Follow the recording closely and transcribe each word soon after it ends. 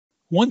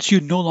Once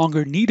you no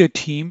longer need a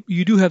team,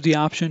 you do have the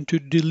option to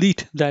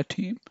delete that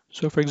team.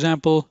 So for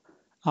example,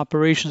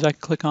 operations, I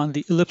can click on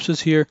the ellipsis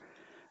here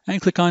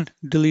and click on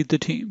delete the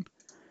team.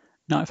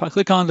 Now, if I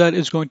click on that,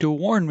 it's going to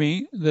warn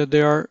me that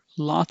there are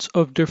lots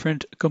of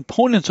different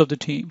components of the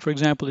team. For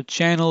example, the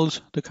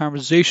channels, the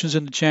conversations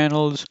in the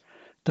channels,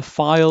 the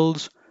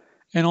files,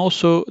 and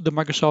also the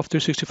Microsoft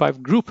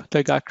 365 group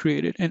that got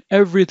created, and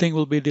everything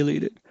will be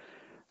deleted.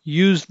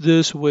 Use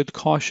this with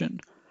caution.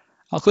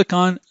 I'll click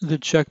on the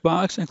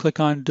checkbox and click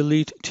on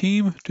delete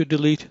team to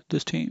delete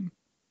this team.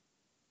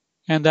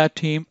 And that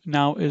team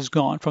now is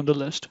gone from the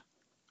list.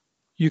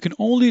 You can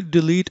only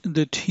delete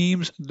the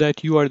teams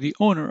that you are the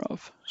owner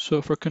of.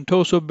 So for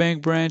Contoso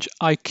Bank Branch,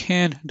 I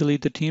can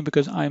delete the team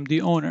because I'm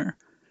the owner.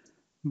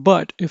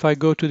 But if I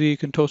go to the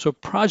Contoso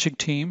project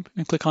team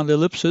and click on the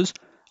ellipsis,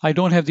 I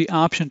don't have the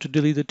option to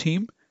delete the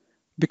team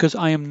because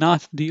I am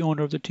not the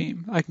owner of the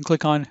team. I can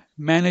click on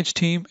manage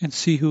team and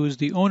see who is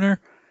the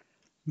owner.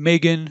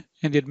 Megan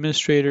and the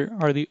administrator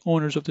are the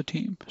owners of the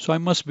team. So I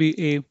must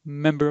be a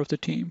member of the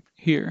team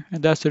here.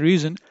 And that's the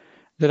reason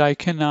that I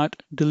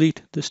cannot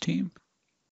delete this team.